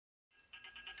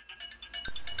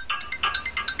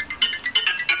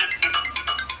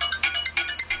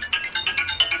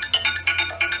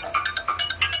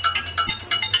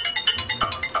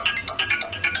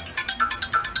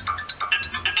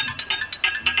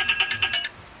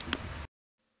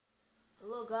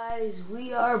Guys,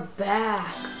 we are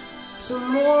back.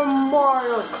 Some more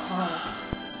Mario Kart.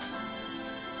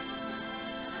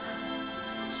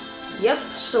 Yep,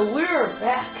 so we're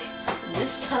back.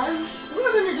 This time,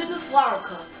 we're gonna do the Flower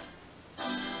Cup.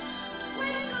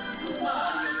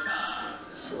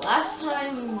 So last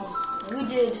time, we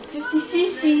did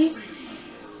 50cc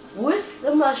with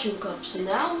the Mushroom Cup. So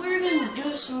now we're gonna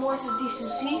do some more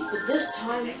 50cc, but this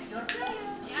time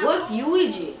with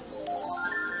Luigi.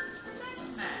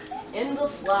 In the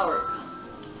Flower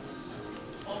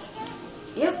Cup.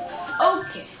 Yep,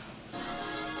 okay.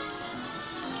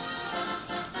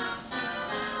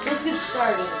 So let's get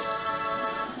started.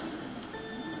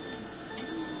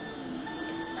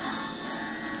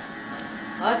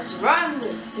 Let's run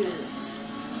through this.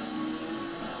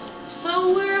 So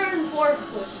we're in fourth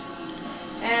place.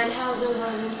 And how's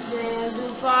everyone doing?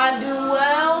 Doing fine, doing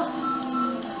well.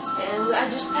 And I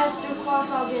just passed through Kart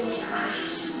again.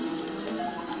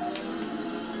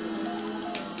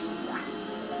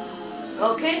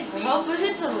 Okay, I hope it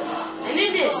hit somebody. And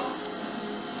it did.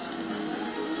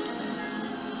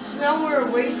 So now we're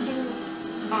racing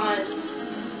on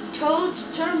Toad's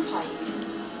Turnpike.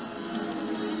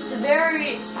 It's a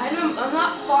very, I'm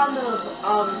not fond of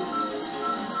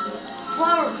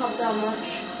Flower Cup that much.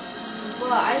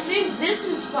 But I think this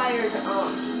inspired,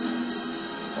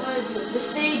 what is it? The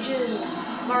stage in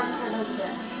Kart of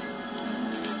Death.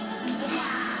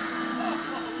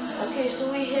 Okay, so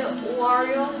we hit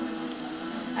Wario.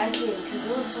 I think, because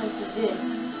it looks like we did.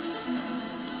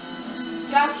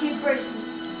 Gotta keep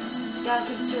racing. Gotta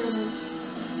keep turning.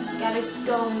 Gotta keep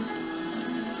going.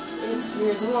 If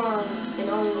you're the one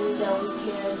and only that we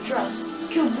can trust,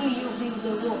 could be you be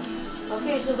the one.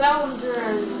 Okay, so Bowser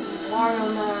and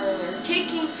Mario are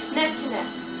taking neck to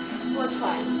neck. Well, it's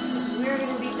fine, because we're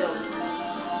gonna beat them.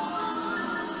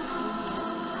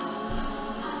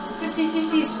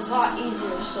 50cc is a lot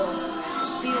easier, so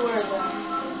just be aware of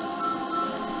that.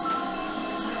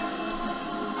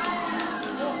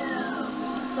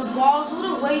 The balls, what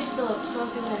a waste of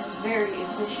something that's very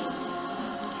efficient.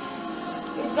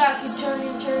 It's gotta keep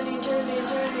turning. Okay,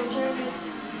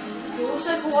 looks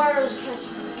like Wario's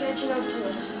catching up to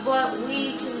us, but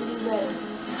we can do better.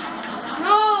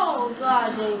 No!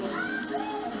 God dang it.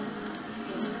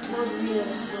 Don't beat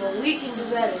us, but we can do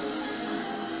better.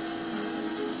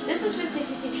 This is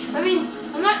 50cc. I mean,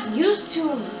 I'm not used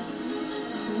to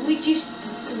Luigi's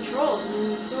controls. I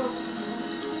mean, so...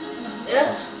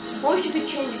 Ugh. I wish you could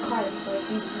change cards, so if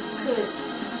you could.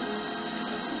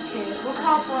 Okay, look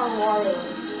how far Wario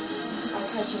is. I'll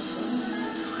catch up to him.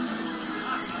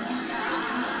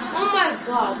 Oh my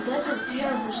god, that's a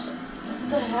terrible stuff. What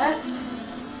the heck?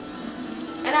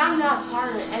 And I'm not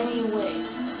part of it anyway.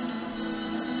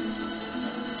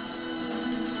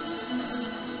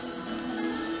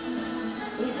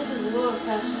 At least this is a little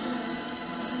faster.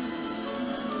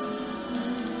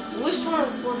 I wish we're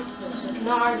in fourth place. I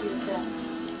cannot argue with that.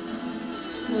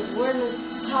 Because we're in the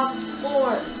top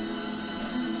 4.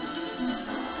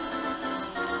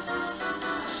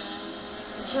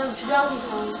 Turn 2000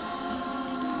 pounds.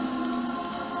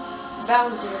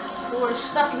 Bowser. We're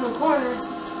stuck in the corner.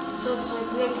 So it's like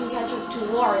we can catch up to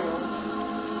Wario.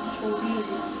 Which won't be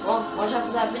easy. Well, watch out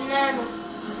for that banana.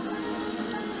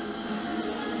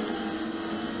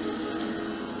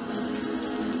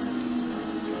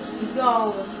 Keep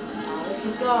going.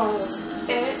 Keep going.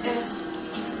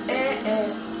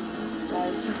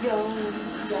 Gotta keep going,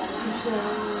 gotta keep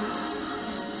saying,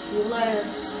 see you later,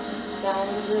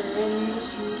 Bowser in the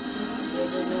street,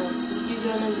 never know who you're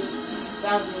gonna be,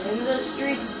 Bowser in the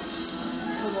street,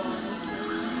 come on,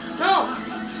 no!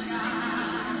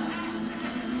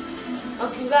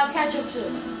 Okay, we gotta catch up to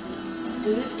it.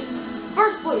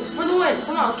 First place, for the win,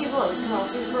 come on, keep going,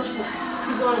 first place,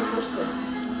 keep going in first place,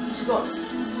 keep going.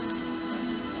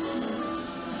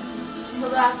 Well,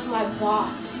 that's my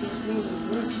boss. He's really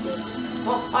rude today.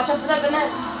 Oh, watch out for that banana.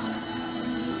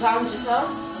 Bowser fell.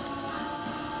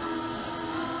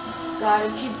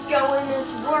 Gotta keep going, it's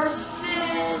worth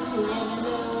it.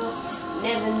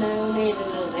 Never know.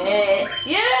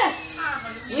 Yes!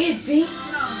 We beat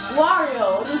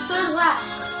Wario in third lap.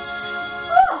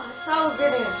 Oh, I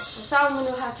thought I'm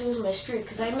gonna have to lose my streak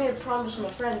because I made a promise to my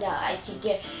friend that I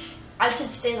could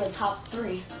stay in the top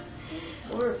 3.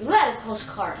 We had a close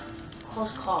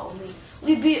call. I mean,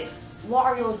 we beat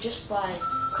Wario just by a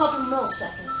couple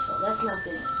milliseconds, so that's not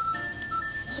good.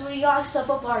 So we gotta step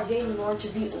up our game in order to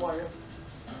beat Wario.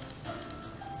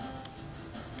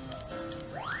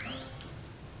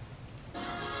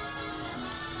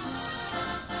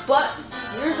 But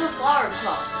here's the Flower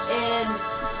Cup and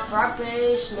Frappe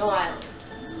Snow Island.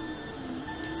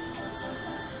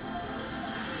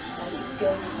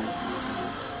 go.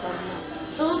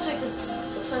 So it looks like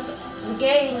the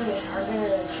gang are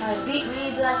gonna try to beat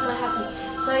me, but that's not happening.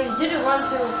 So I did a run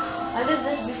through. I did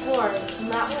this before, and it's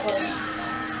not fun.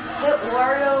 Hit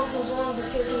Wario, who's one of the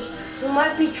characters who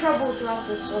might be trouble throughout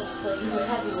this Let's Play. He's a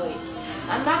heavyweight.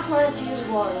 I'm not planning to use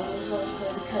Wario in this Let's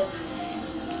Play because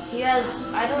he has,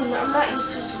 I'm not used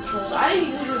to his controls. I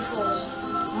usually play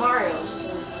Mario,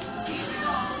 so.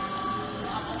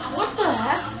 What the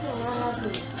heck? What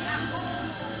happened?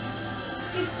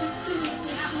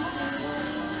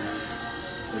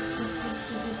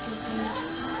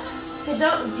 Okay,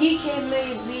 DK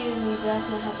may have beaten me, but that's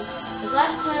not happening. Because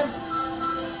last time,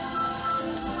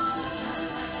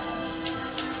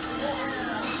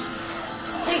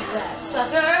 take that,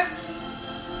 sucker!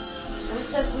 So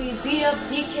looks like we beat up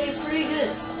DK pretty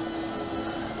good.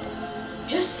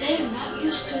 Just saying, I'm not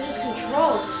used to his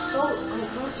controls. It's so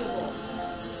uncomfortable.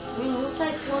 I mean, looks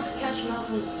like Toad's catching up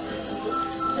and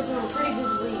looks like we're in a pretty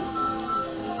good lead.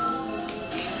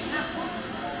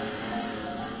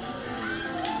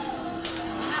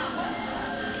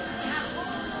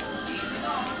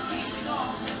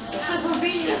 Looks like we're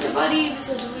beating everybody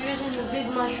because we're using the big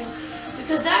mushroom.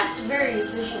 Because that's very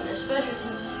efficient, especially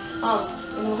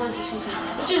in 100cc,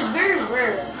 which is very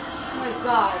rare. Oh my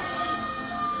god.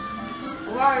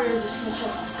 Wario just catch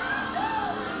up.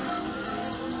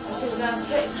 Okay, we gotta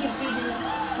keep beating it.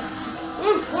 I'm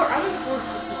in fourth.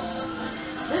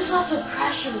 There's lots of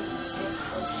crashing in this game.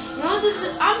 You know what this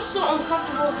is? I'm so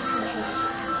uncomfortable with this controller.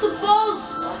 The balls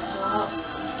locked up.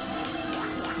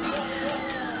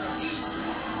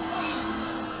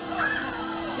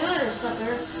 See you later,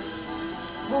 sucker.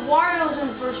 But Wario's in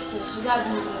first place, so we gotta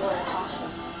do more caution.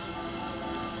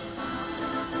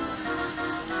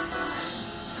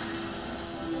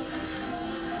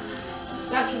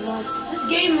 Gotta keep going. This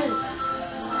game is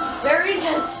very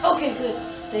intense. Okay, good.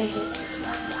 They hit.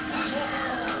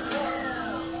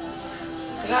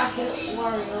 I gotta hit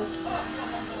Wario.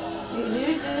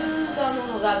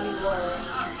 Gotta be Wario.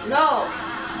 No!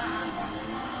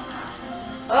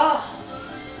 Oh!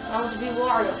 That was to be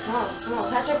Wario. Come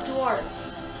on, catch up to Wario.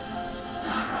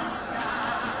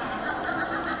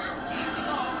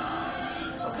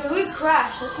 Okay, we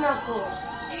crashed. That's not cool.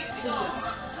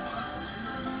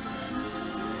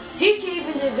 DK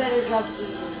even did a better job of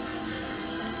beating us.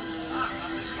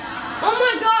 Oh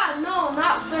my god, no,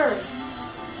 not third.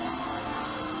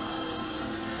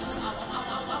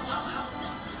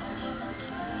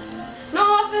 No,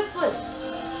 not fifth place.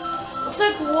 Looks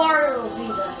like Wario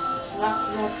beat us. Not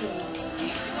kidding.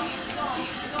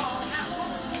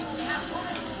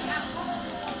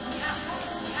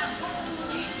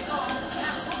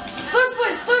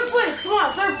 Third place, come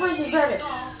on, third place is better.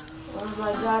 Oh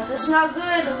my god, that's not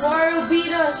good. Wario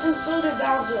beat us and so did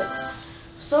Bowser.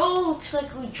 So looks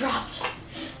like we dropped.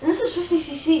 And this is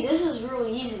 50cc. This is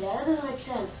really easy. That doesn't make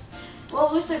sense. Well,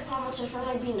 at least I promise I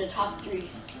try to be in the top 3.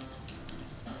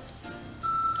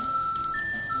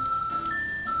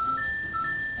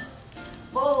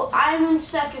 Well, I'm in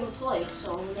second place,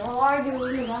 so no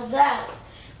arguing about that.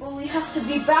 Well, we have to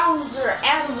beat Bowser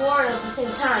and Wario at the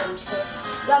same time, so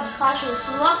we got to be cautious.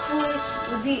 Luckily,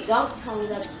 we beat Donkey Kong with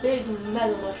that big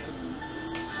mega mushroom.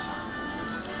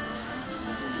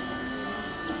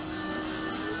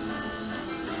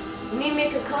 We need to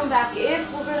make a comeback if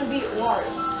we're going to beat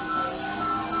Wario.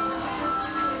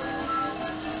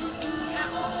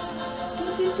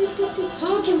 So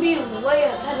we can be way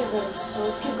ahead of them, so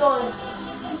let's keep going.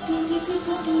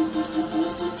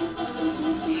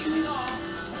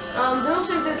 Looks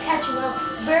like they're catching up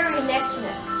very neck to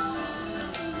neck.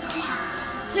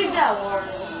 Take that,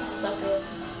 Wario, sucker.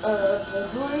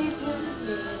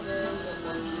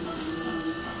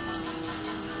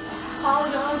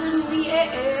 Hold on in the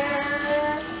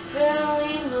air,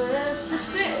 filling with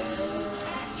despair.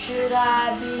 Should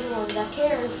I be the one that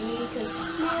carries me?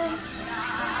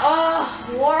 Oh,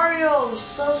 Wario,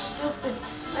 so stupid.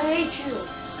 I hate you.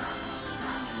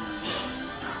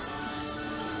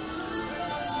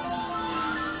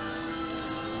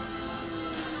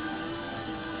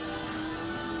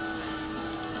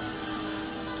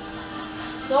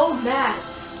 So mad.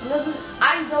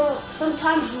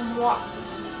 Sometimes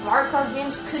Mario Kart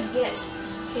games could get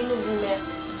pain in your neck.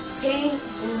 Pain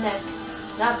in the neck.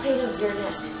 Not pain of your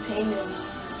neck. Pain in.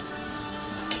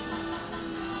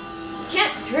 You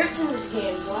can't drift in this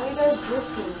game. Why are you guys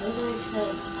drifting? It doesn't make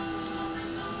sense.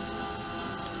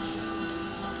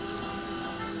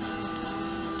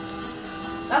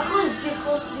 That could get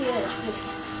close to the edge.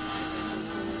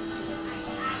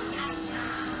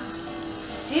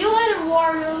 See you later,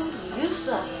 Wario. You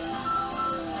suck.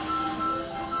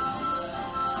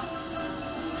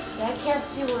 I can't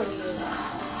see where he is.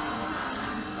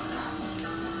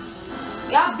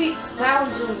 You gotta beat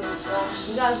Bowser in this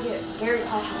match. You gotta get very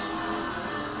cautious.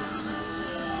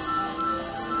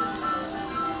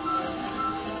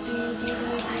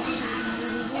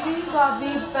 You gotta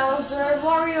beat Bowser and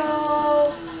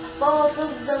Mario. Both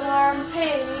of them are in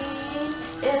pain.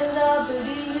 In the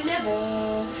booty you never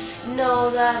know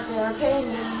that they're pain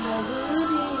in the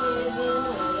booty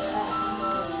living.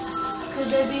 Could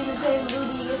they be the same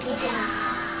booty? Yes, they can.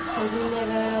 Cause you never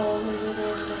know.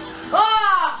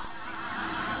 Ah!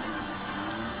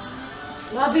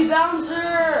 Lobby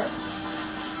Bouncer!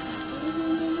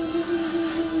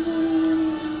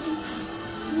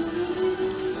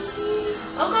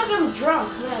 I look like I'm drunk,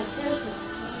 man, seriously.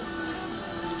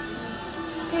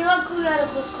 Okay, look who got a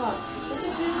close call.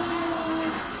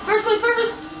 First place, first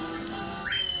place!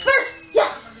 First!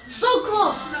 Yes! So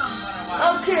close!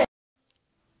 Okay.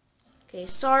 Okay,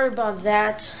 sorry about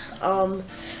that. I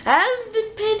haven't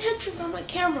been paying attention on my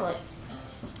camera.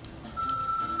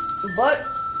 But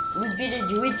we beat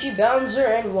Luigi, Bowser,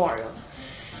 and Mario.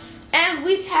 And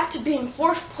we have to be in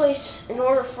 4th place in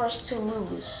order for us to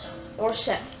lose. Or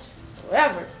 2nd.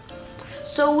 Whatever.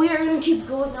 So we are going to keep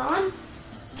going on.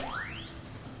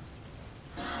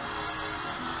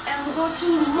 And we go to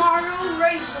Mario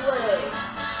Raceway.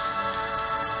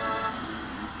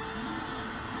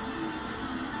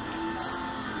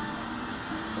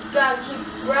 We gotta keep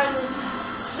running.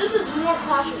 So this is more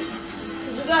cautious.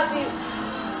 Because we gotta be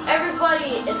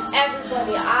everybody and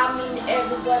everybody. I mean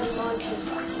everybody launches.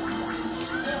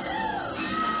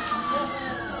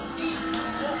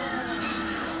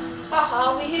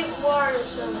 Haha, we hit water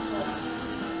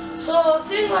sometimes. So the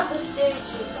thing about this stage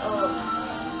is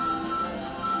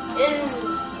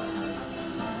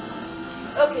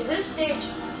okay, this stage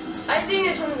I think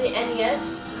it's from the NES.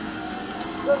 It's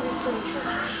gonna be pretty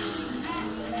tricky.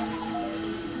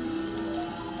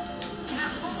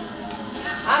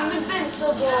 I'm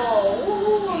invincible.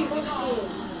 Ooh, I'm boosting.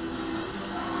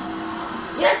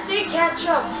 Yes, they catch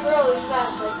up really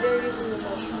fast, like they're using the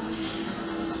motion.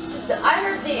 I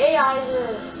heard the AIs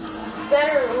are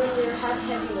better when they have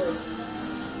heavyweights.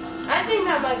 I think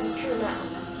that might be true now.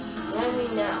 I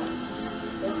mean now.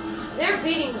 They're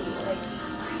beating me, like.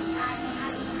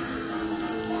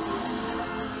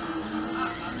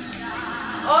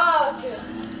 Oh, okay.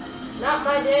 Not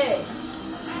my day.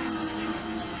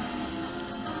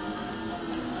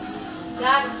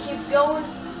 Gotta keep going.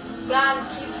 Gotta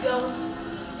keep going.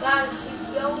 Gotta keep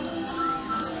going.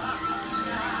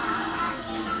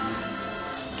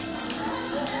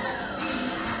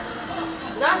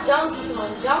 Not Donkey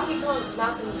Kong. Donkey Kong's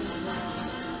not gonna be good.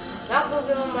 Not gonna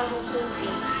give him my whole sympathy.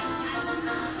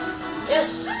 Yes.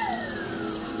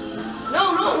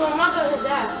 No, I'm not gonna hit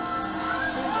that.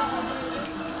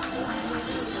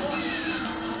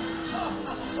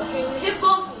 Okay, we hit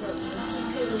both of them.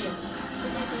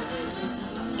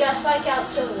 Gotta psych out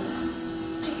Toad.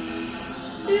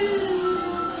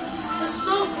 This is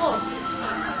so close.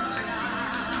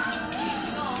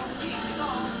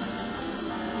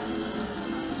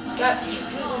 Got using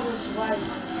this wise.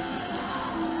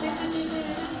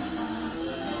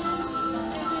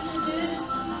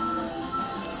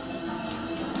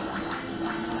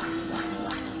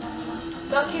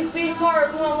 Gotta keep beating Mario.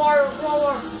 Come on, Mario. Come on,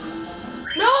 Mario.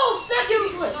 No! 2nd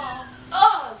place!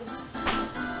 Ugh!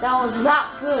 That was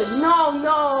not good. No!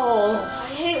 I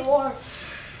hate war.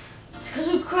 It's because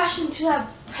we crashed into that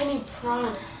penny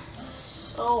prawn.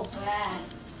 So bad.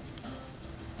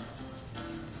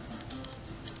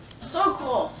 So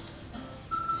close.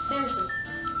 Seriously.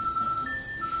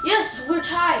 Yes, we're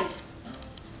tied.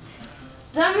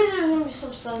 Does that mean there's going to be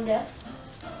some sudden death?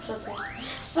 Something.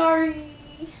 Sorry.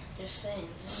 Just saying.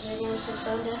 Is there going to be some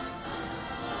sudden death?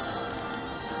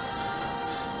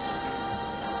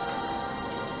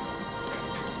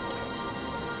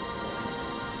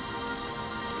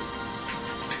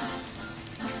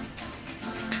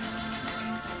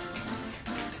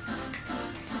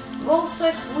 Looks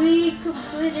like we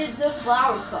completed the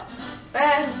flower cup.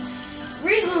 And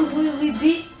reason we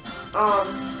beat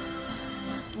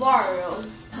Mario.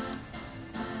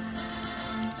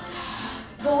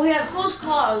 But we had close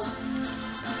calls.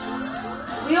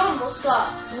 We almost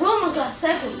got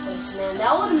 2nd place, man.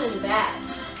 That would have been bad.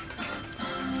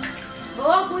 But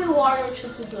luckily Wario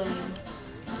took the blame.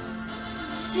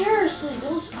 Seriously,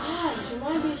 those eyes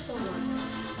remind me of someone.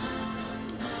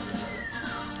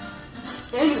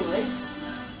 Anyways,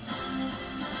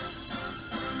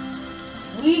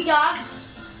 we got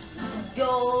the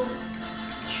gold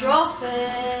trophy.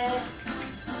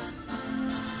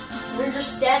 We're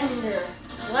just standing there.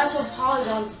 Well, that's what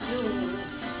Polygon's doing.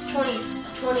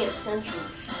 20th century.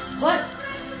 But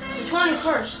it's the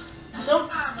 21st, so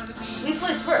we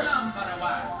placed first.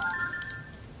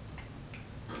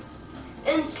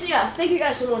 And so yeah, thank you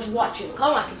guys so much for watching.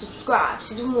 Comment, like, and subscribe.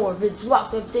 See some more vids,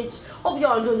 walk updates. Hope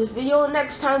y'all enjoyed this video.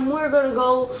 Next time we're gonna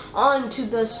go on to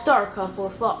the Star Cup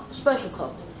or Special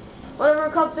Cup.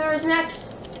 Whatever cup there is next,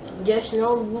 just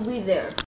know we'll be there.